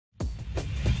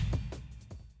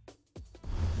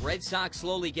Red Sox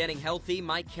slowly getting healthy.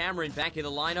 Mike Cameron back in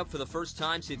the lineup for the first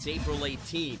time since April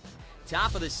 18th.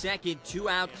 Top of the second, 2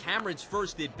 out. Cameron's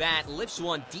first at bat, lifts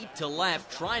one deep to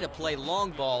left, trying to play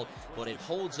long ball, but it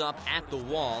holds up at the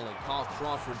wall, and Carl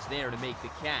Crawford's there to make the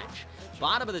catch.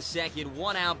 Bottom of the second,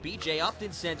 1 out. B.J.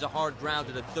 Upton sends a hard ground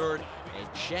to the third, and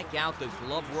check out the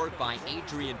glove work by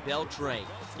Adrian Beltre.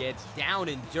 Gets down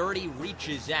and dirty,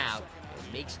 reaches out,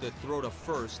 and makes the throw to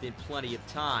first in plenty of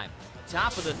time.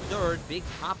 Top of the third, Big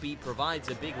Poppy provides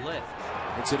a big lift.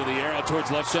 It's into the air out towards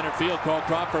left center field. Carl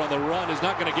Crawford on the run is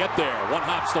not going to get there. One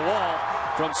hops the wall.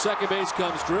 From second base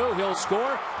comes Drew. He'll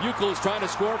score. Euclid is trying to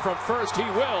score from first. He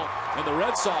will. And the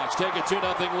Red Sox take a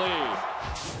 2-0 lead.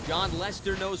 John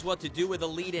Lester knows what to do with a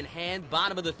lead in hand.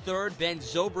 Bottom of the third, Ben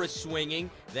Zobrist swinging.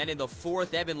 Then in the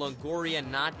fourth, Evan Longoria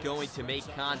not going to make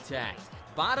contact.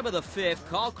 Bottom of the fifth,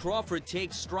 Carl Crawford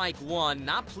takes strike one.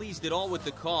 Not pleased at all with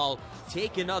the call.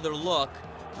 Take another look.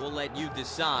 We'll let you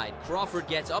decide. Crawford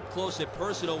gets up close and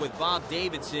personal with Bob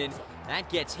Davidson. That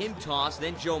gets him tossed.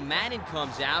 Then Joe Madden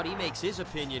comes out. He makes his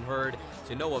opinion heard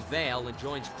to no avail and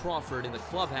joins Crawford in the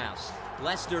clubhouse.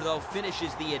 Lester, though,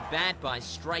 finishes the at-bat by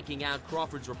striking out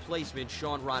Crawford's replacement,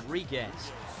 Sean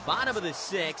Rodriguez. Bottom of the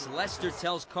sixth, Lester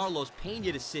tells Carlos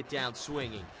Pena to sit down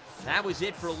swinging. That was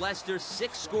it for Lester.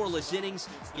 6 scoreless innings,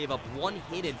 gave up 1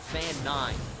 hit and fanned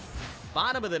 9.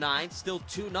 Bottom of the ninth, still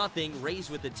 2-0, Rays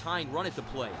with the tying run at the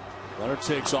plate. Runner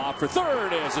takes off for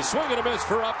third as a swing and a miss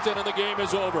for Upton, and the game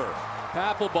is over.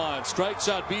 Papelbon strikes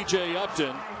out B.J.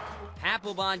 Upton.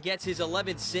 Papelbon gets his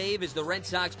 11th save as the Red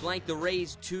Sox blank the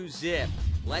Rays 2-0.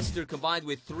 Lester combined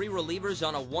with 3 relievers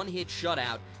on a 1-hit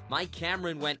shutout. Mike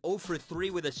Cameron went 0 for 3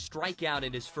 with a strikeout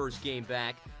in his first game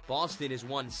back. Boston has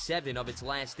won 7 of its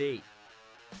last 8.